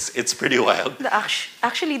 Yes. It's pretty wild.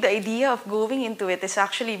 Actually, the idea of going into it is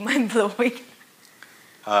actually mind-blowing.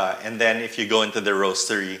 And then if you go into the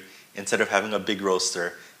roastery, instead of having a big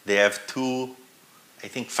roaster, they have 2, I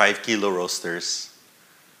think 5 kilo roasters,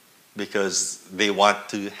 because they want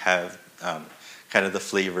to have kind of the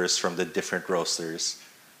flavors from the different roasters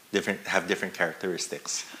have different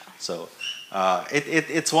characteristics. So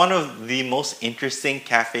it's one of the most interesting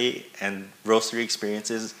cafe and roastery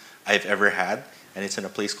experiences I've ever had, and it's in a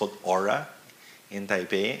place called Aura in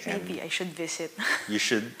Taipei. And Maybe I should visit. you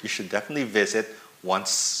should definitely visit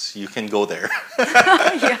once you can go there.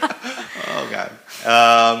 Yeah. Oh God.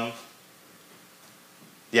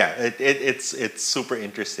 Yeah, it's super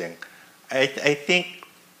interesting. I think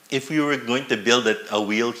if we were going to build a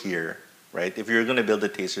wheel here, right? If you were going to build a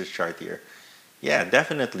taster's chart here, yeah,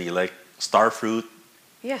 definitely like starfruit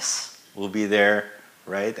Yes. will be there,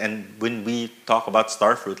 right? And when we talk about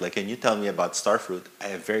starfruit, like, can you tell me about starfruit? I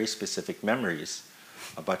have very specific memories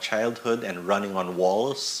about childhood and running on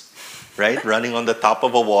walls, right? Running on the top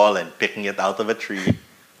of a wall and picking it out of a tree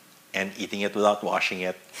and eating it without washing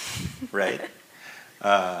it, right?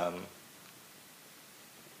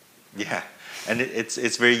 Yeah, and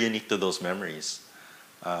it's very unique to those memories.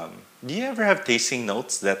 Do you ever have tasting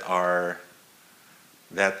notes that are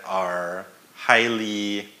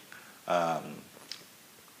highly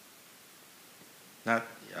not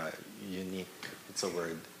unique? It's a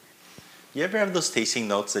word. Do you ever have those tasting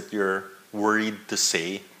notes that you're worried to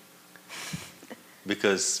say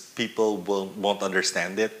because people won't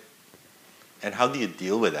understand it? And how do you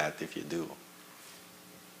deal with that if you do?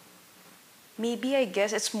 Maybe I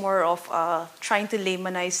guess it's more of trying to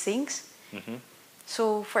laymanize things. Mm-hmm.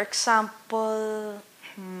 So, for example,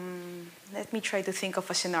 let me try to think of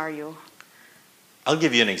a scenario. I'll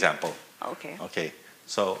give you an example. Okay. Okay,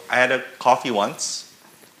 so I had a coffee once,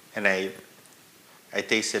 and I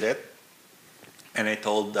tasted it, and I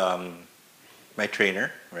told my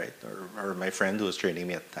trainer, right, or my friend who was training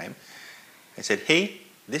me at the time, I said, "Hey,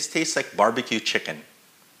 this tastes like barbecue chicken."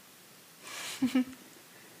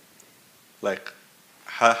 Like,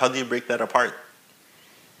 how do you break that apart?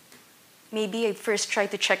 Maybe I first try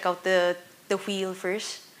to check out the wheel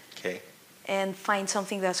first Okay. and find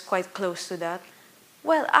something that's quite close to that.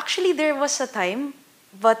 Well, actually, there was a time,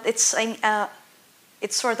 but it's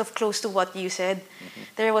sort of close to what you said. Mm-hmm.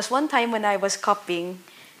 There was one time when I was cupping,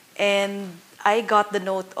 and I got the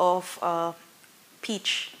note of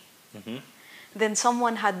peach. Mm-hmm. Then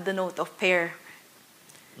someone had the note of pear.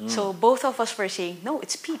 So both of us were saying, no,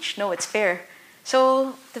 it's peach, no, it's pear.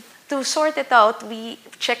 So to sort it out, we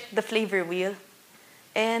checked the flavor wheel.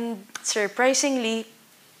 And surprisingly,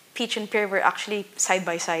 peach and pear were actually side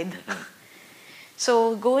by side.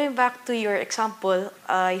 So going back to your example,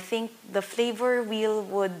 I think the flavor wheel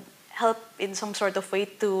would help in some sort of way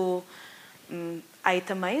to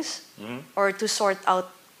itemize or to sort out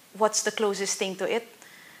what's the closest thing to it.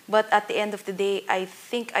 But at the end of the day, I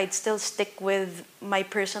think I'd still stick with my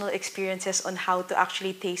personal experiences on how to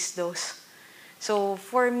actually taste those. So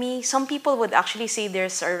for me, some people would actually say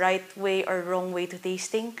there's a right way or wrong way to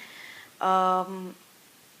tasting. Well,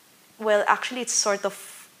 actually, it's sort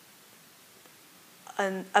of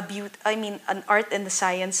an art and a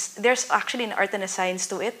science. There's actually an art and a science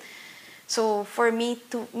to it. So for me,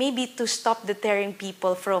 to stop deterring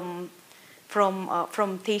people from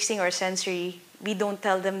tasting or sensory, we don't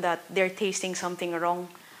tell them that they're tasting something wrong,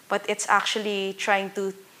 but it's actually trying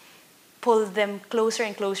to pull them closer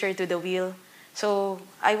and closer to the wheel. So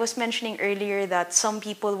I was mentioning earlier that some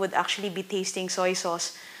people would actually be tasting soy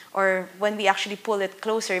sauce, or when we actually pull it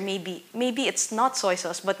closer, maybe it's not soy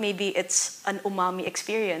sauce, but maybe it's an umami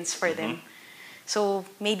experience for them. So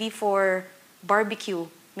maybe for barbecue,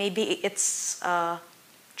 maybe it's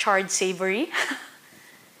charred savory.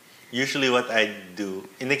 Usually, what I do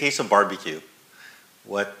in the case of barbecue,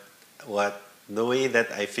 what the way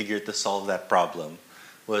that I figured to solve that problem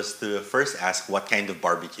was to first ask what kind of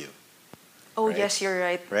barbecue. Oh, Right. yes, you're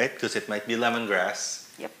right. Right? Because it might be lemongrass,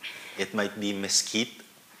 Yep. it might be mesquite,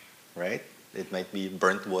 right? It might be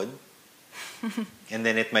burnt wood, and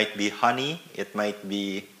then it might be honey. It might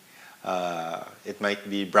be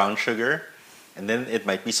brown sugar, and then it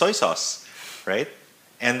might be soy sauce, right?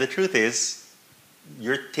 And the truth is,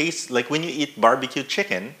 like when you eat barbecue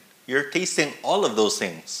chicken, you're tasting all of those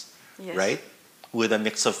things, Yes. right? With a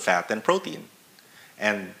mix of fat and protein,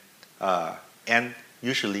 and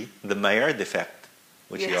usually the Maillard effect,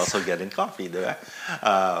 which you Yes. also get in coffee, diba?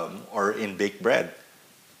 Or in baked bread.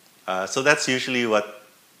 So that's usually what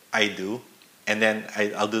I do, and then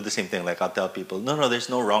I'll do the same thing. Like I'll tell people, no, there's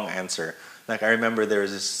no wrong answer. Like I remember there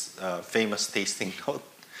was this famous tasting note,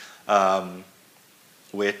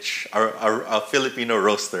 which a Filipino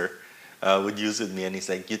roaster would use with me, and he's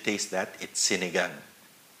like, "You taste that? It's sinigang."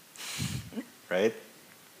 Right?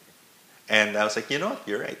 And I was like, you know what?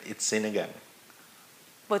 You're right. It's sinigang.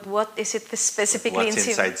 But what is it specifically What's in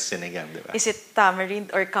inside sinigang, diba? Is it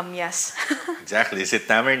tamarind or kamyas? Exactly. Is it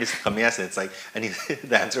tamarind? Is it kamyas? And it's like, and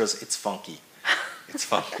the answer was, it's funky. It's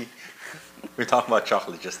funky. We were talking about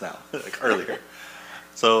chocolate just now, like earlier.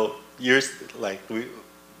 So you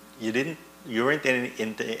weren't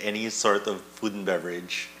into any sort of food and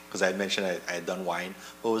beverage, because I mentioned I had done wine.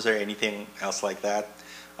 But was there anything else like that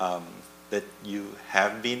that you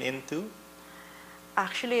have been into?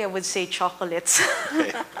 Actually, I would say chocolates.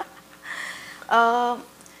 Okay.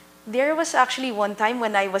 There was actually one time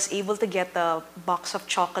when I was able to get a box of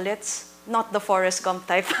chocolates, not the Forrest Gump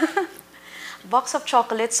type. Box of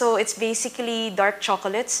chocolates, so it's basically dark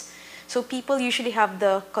chocolates. So people usually have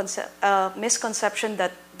the misconception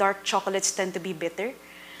that dark chocolates tend to be bitter.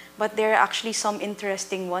 But there are actually some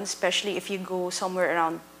interesting ones, especially if you go somewhere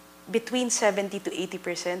around between 70 to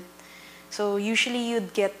 80%. So usually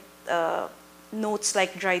you'd get notes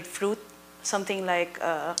like dried fruit, something like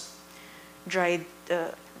dried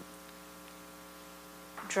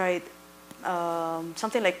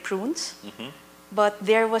something like prunes. Mm-hmm. But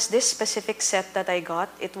there was this specific set that I got.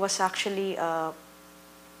 It was actually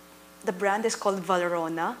the brand is called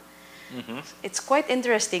Valrhona. Mm-hmm. It's quite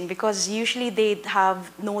interesting because usually they'd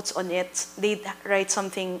have notes on it. They'd write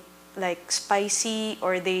something like spicy,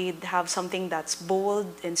 or they'd have something that's bold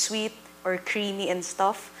and sweet or creamy and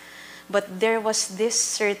stuff. But there was this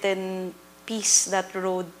certain piece that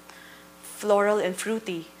wrote floral and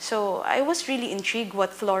fruity. So I was really intrigued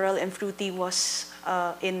what floral and fruity was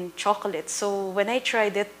in chocolate. So when I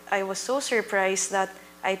tried it, I was so surprised that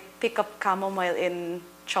I pick up chamomile in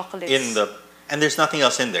chocolates. And there's nothing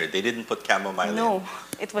else in there. They didn't put chamomile in. No,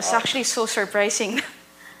 it was actually so surprising.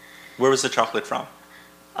 Where was the chocolate from?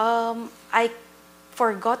 I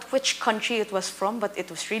forgot which country it was from, but it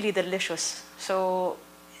was really delicious. So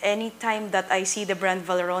anytime that I see the brand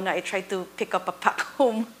Valrhona, I try to pick up a pack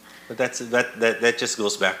home. But that just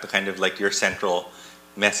goes back to kind of like your central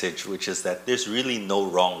message, which is that there's really no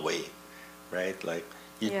wrong way, right? Like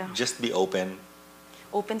just be open.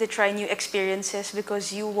 Open to try new experiences,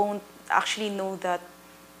 because you won't actually know that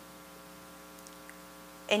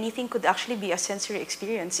anything could actually be a sensory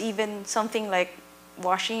experience. Even something like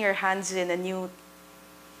washing your hands in a new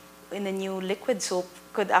liquid soap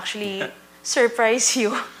could actually surprise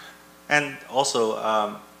you. And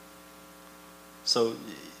also, so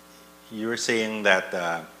you were saying that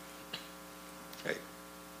right,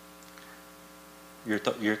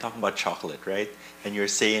 you're talking about chocolate, right? And you're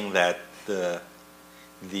saying that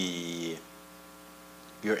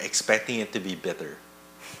you're expecting it to be bitter,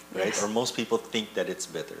 right? Yes. Or most people think that it's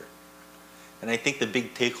bitter. And I think the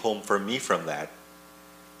big take home for me from that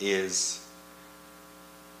is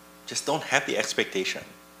just don't have the expectation,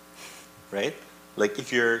 right? Like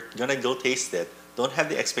if you're gonna go taste it, don't have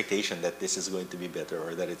the expectation that this is going to be bitter,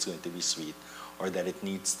 or that it's going to be sweet, or that it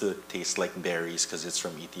needs to taste like berries because it's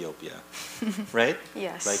from Ethiopia, right?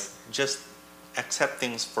 Yes. Like just accept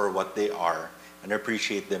things for what they are and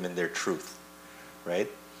appreciate them in their truth, right?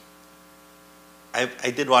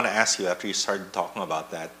 I did want to ask you, after you started talking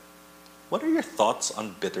about that, what are your thoughts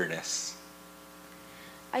on bitterness?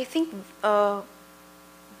 I think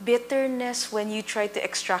bitterness, when you try to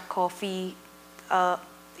extract coffee,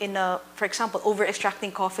 for example, over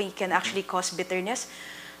extracting coffee can actually cause bitterness.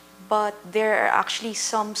 But there are actually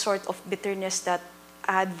some sort of bitterness that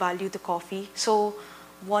add value to coffee. So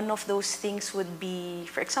one of those things would be,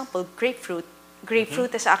 for example, grapefruit.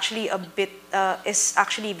 Grapefruit is actually is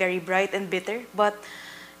actually very bright and bitter, but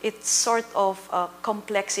it's sort of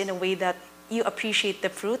complex in a way that you appreciate the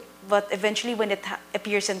fruit, but eventually when it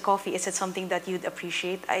appears in coffee, is it something that you'd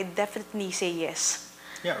appreciate? I definitely say yes.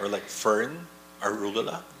 Yeah, or like fern,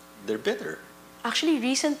 arugula, they're bitter. Actually,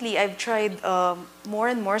 recently I've tried more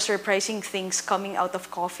and more surprising things coming out of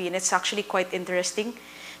coffee, and it's actually quite interesting,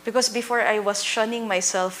 because before I was shunning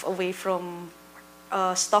myself away from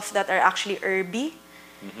stuff that are actually herby.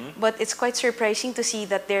 But it's quite surprising to see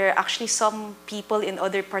that there are actually some people in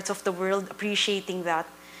other parts of the world appreciating that.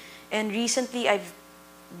 And recently I've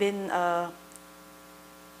been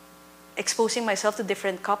exposing myself to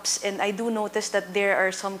different cups, and I do notice that there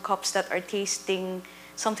are some cups that are tasting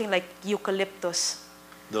something like eucalyptus.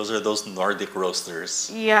 Those are those Nordic roasters.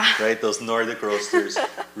 Yeah. Right? Those Nordic roasters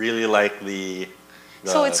really like the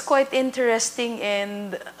So it's quite interesting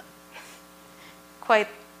and quite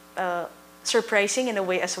surprising in a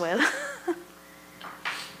way as well.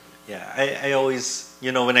 Yeah, I always,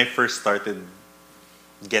 when I first started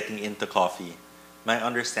getting into coffee, my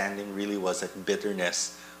understanding really was that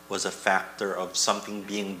bitterness was a factor of something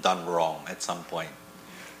being done wrong at some point,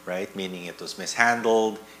 right? Meaning it was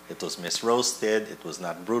mishandled, it was misroasted, it was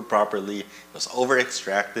not brewed properly, it was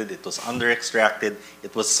over-extracted, it was under-extracted,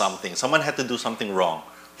 it was something. Someone had to do something wrong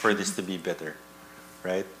for this to be bitter,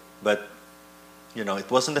 right? But, you know,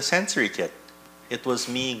 it wasn't a sensory kit. It was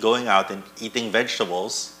me going out and eating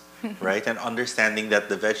vegetables, right? And understanding that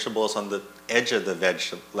the vegetables on the edge of the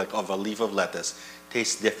like of a leaf of lettuce,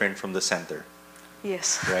 taste different from the center.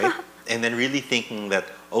 Yes. Right? And then really thinking that,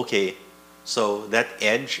 okay, so that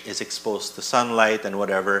edge is exposed to sunlight and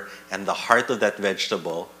whatever, and the heart of that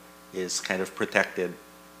vegetable is kind of protected,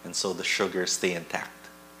 and so the sugars stay intact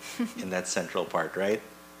in that central part, right?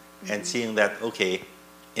 And seeing that, okay,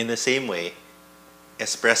 in the same way,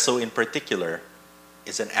 espresso in particular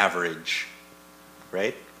is an average,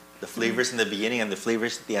 right? The flavors in the beginning and the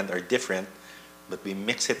flavors at the end are different, but we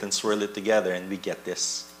mix it and swirl it together and we get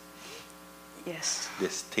this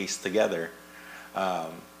taste together.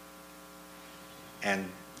 And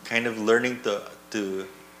kind of learning to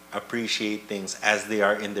appreciate things as they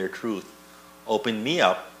are in their truth opened me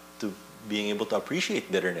up to being able to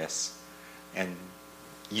appreciate bitterness and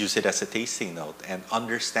use it as a tasting note and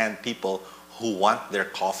understand people who want their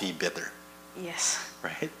coffee bitter. Yes.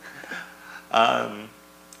 Right?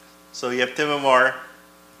 So you have Timomore,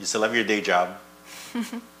 you still have your day job.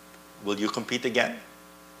 Will you compete again?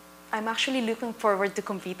 I'm actually looking forward to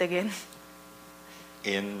compete again.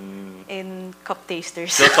 In Cup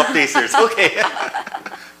Tasters. Still Cup Tasters, okay.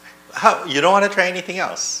 How, you don't want to try anything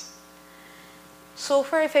else? So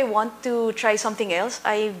far, if I want to try something else,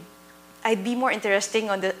 I'd be more interested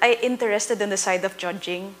on the side of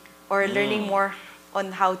judging or learning more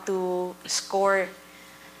on how to score.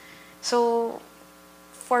 So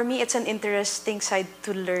for me, it's an interesting side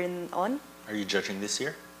to learn on. Are you judging this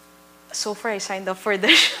year? So far, I signed up for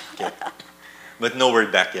this. Okay. But no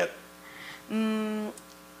word back yet?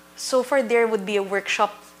 So far, there would be a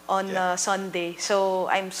workshop on Sunday. So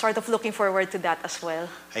I'm sort of looking forward to that as well.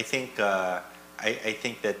 I think I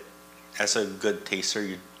think that as a good taster,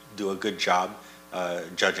 you do a good job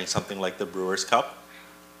judging something like the Brewers Cup.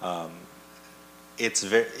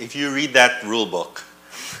 If you read that rule book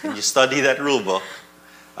and you study that rule book,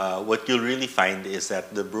 what you'll really find is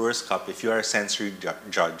that the Brewers Cup, if you are a sensory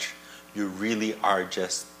judge, you really are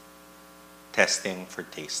just testing for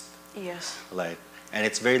taste. Yes. And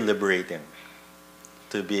it's very liberating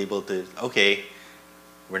to be able to, okay,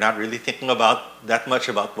 we're not really thinking about that much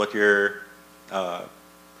about what you're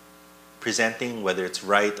presenting, whether it's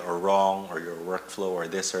right or wrong or your workflow or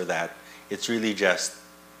this or that. It's really just,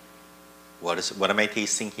 what am I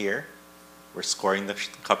tasting here? We're scoring the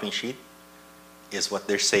cupping sheet. Is what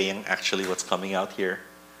they're saying actually what's coming out here?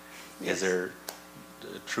 Yes. Is there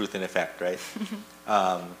truth in effect, right?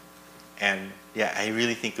 And yeah, I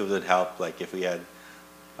really think it would help, like if we had,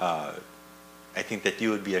 I think that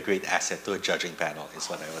you would be a great asset to a judging panel, is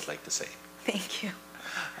what I would like to say. Thank you.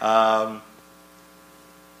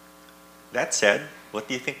 That said, what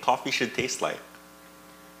do you think coffee should taste like?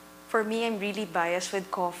 For me, I'm really biased with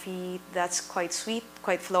coffee that's quite sweet,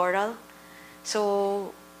 quite floral.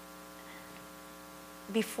 So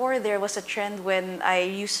before, there was a trend when I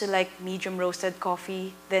used to like medium roasted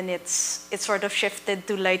coffee. Then it sort of shifted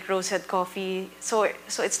to light roasted coffee. So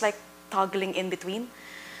it's like toggling in between.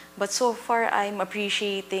 But so far, I'm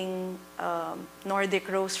appreciating Nordic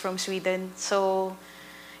roast from Sweden. So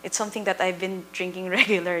it's something that I've been drinking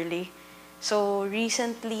regularly. So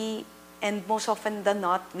recently, and most often than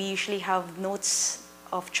not, we usually have notes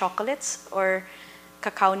of chocolates or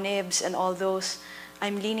cacao nibs and all those.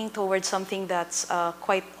 I'm leaning towards something that's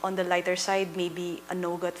quite on the lighter side, maybe a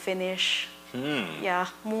nougat finish. Yeah,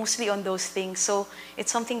 mostly on those things. So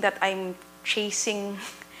it's something that I'm chasing.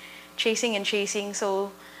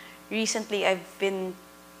 So recently I've been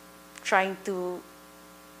trying to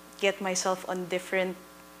get myself on different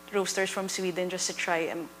roasters from Sweden just to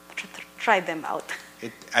try them out.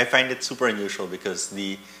 I find it super unusual because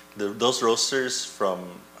those roasters from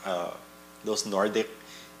those Nordic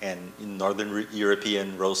and Northern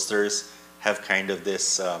European roasters have kind of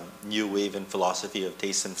this new wave in philosophy of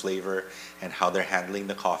taste and flavor and how they're handling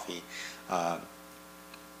the coffee.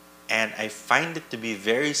 And I find it to be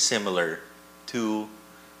very similar to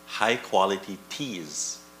high quality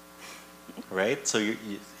teas, right? So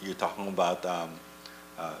you're talking about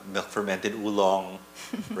milk fermented oolong,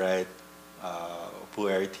 right?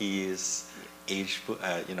 Pu'er teas, aged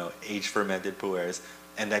fermented pu'ers,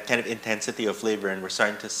 and that kind of intensity of flavor, and we're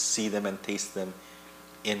starting to see them and taste them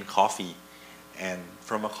in coffee. And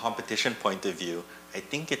from a competition point of view, I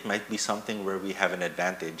think it might be something where we have an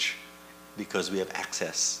advantage because we have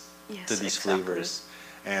access to these flavors.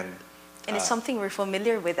 And it's something we're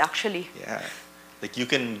familiar with, actually. Yeah. Like you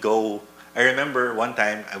can go. I remember one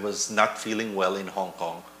time I was not feeling well in Hong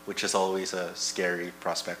Kong, which is always a scary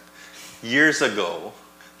prospect. Years ago,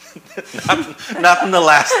 not in the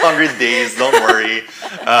last 100 days, don't worry.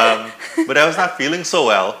 But I was not feeling so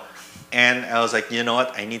well. And I was like, you know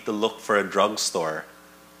what? I need to look for a drugstore.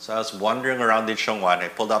 So I was wandering around in Xiongwan. I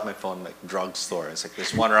pulled out my phone, like, drugstore. It's like,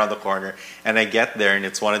 there's one around the corner. And I get there, and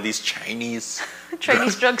it's one of these Chinese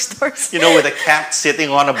drugstores. You know, with a cat sitting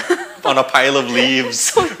on a pile of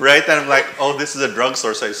leaves, right? And I'm like, oh, this is a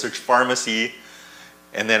drugstore. So I search pharmacy.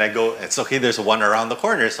 And then I go, it's okay, there's one around the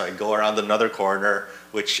corner. So I go around another corner,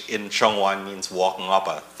 which in Xiongwan means walking up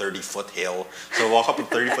a 30-foot hill. So I walk up a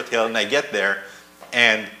 30-foot hill, and I get there,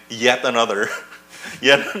 and yet another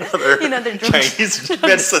Chinese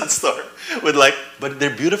medicine store with like, but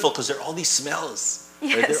they're beautiful because there are all these smells.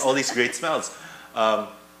 Yes. Right? There are all these great smells.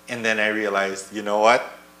 And then I realized, you know what?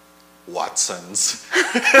 Watson's.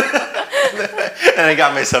 And I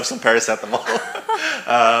got myself some paracetamol.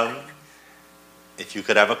 If you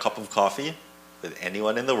could have a cup of coffee with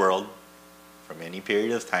anyone in the world from any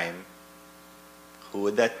period of time, who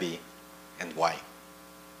would that be and why?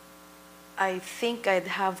 I think I'd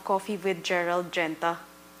have coffee with Gerald Genta.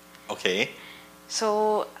 Okay.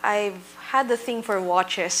 So I've had the thing for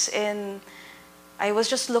watches, and I was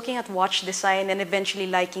just looking at watch design and eventually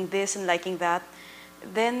liking this and liking that.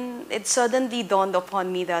 Then it suddenly dawned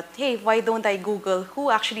upon me that, hey, why don't I Google who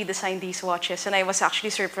actually designed these watches? And I was actually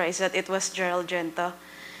surprised that it was Gerald Genta.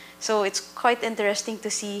 So it's quite interesting to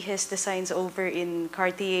see his designs over in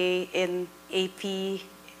Cartier, in AP,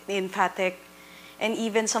 in Patek, and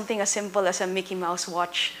even something as simple as a Mickey Mouse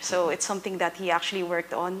watch. So it's something that he actually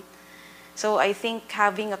worked on. So I think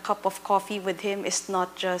having a cup of coffee with him is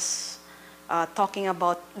not just talking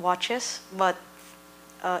about watches, but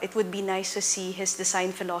it would be nice to see his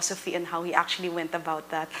design philosophy and how he actually went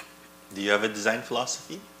about that. Do you have a design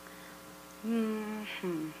philosophy?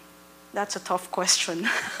 That's a tough question.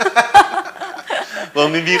 Well,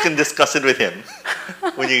 maybe you can discuss it with him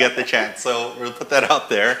when you get the chance. So we'll put that out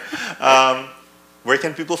there. Where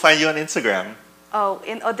can people find you on Instagram? Oh,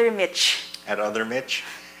 in Other Mich. At Other Mich.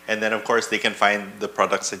 And then, of course, they can find the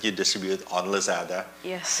products that you distribute on Lazada.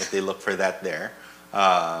 Yes. If they look for that there.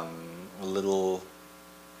 A little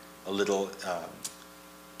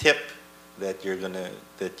tip that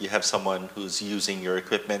you have someone who's using your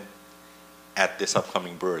equipment at this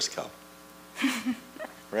upcoming Brewers Cup.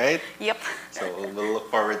 Right? Yep. So we'll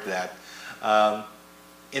look forward to that.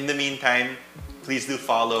 In the meantime, please do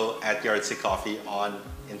follow at Yardstick Coffee on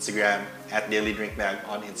Instagram, at Daily Drink Mag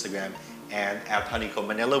on Instagram, and at Honeycomb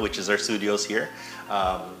Manila, which is our studios here.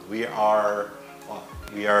 We are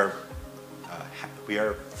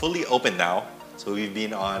fully open now. So we've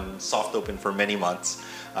been on soft open for many months,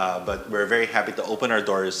 but we're very happy to open our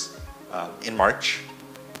doors in March.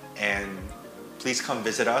 And please come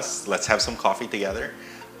visit us. Let's have some coffee together.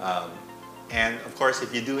 And of course,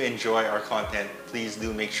 if you do enjoy our content, please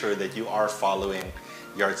do make sure that you are following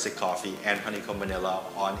Yardstick Coffee and Honeycomb Manila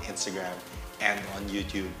on Instagram and on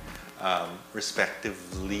YouTube,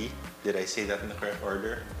 respectively. Did I say that in the correct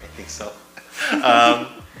order? I think so.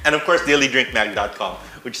 And of course, dailydrinkmag.com,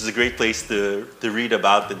 which is a great place to read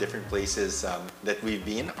about the different places that we've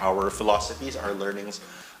been, our philosophies, our learnings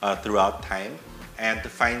throughout time, and to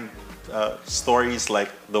find stories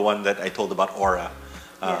like the one that I told about Aura.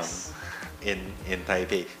 Yes. In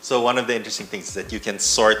Taipei. So one of the interesting things is that you can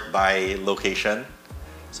sort by location.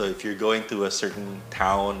 So if you're going to a certain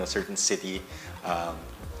town, a certain city,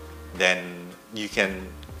 then you can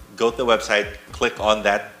go to the website, click on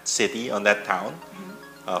that city, on that town.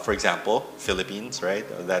 For example, Philippines, right?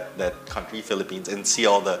 That country, Philippines, and see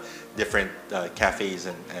all the different cafes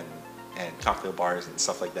and cocktail bars and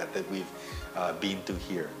stuff like that we've been to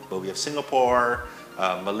here. But we have Singapore,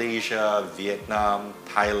 Malaysia, Vietnam,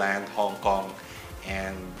 Thailand, Hong Kong,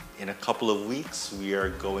 and in a couple of weeks we are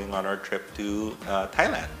going on our trip to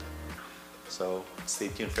Thailand. So stay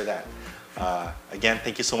tuned for that. Again,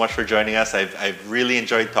 thank you so much for joining us. I've really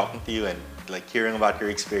enjoyed talking to you and like hearing about your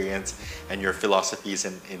experience and your philosophies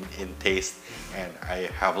in taste, and I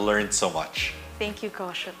have learned so much. Thank you,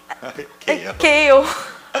 Kausha. KO. KO.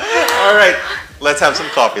 All right, let's have some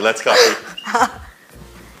coffee. Let's coffee.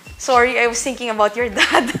 Sorry, I was thinking about your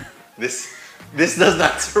dad. This does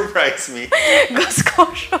not surprise me. Gus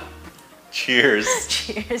Kausha. Cheers.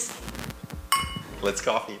 Cheers. Let's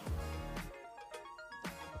coffee.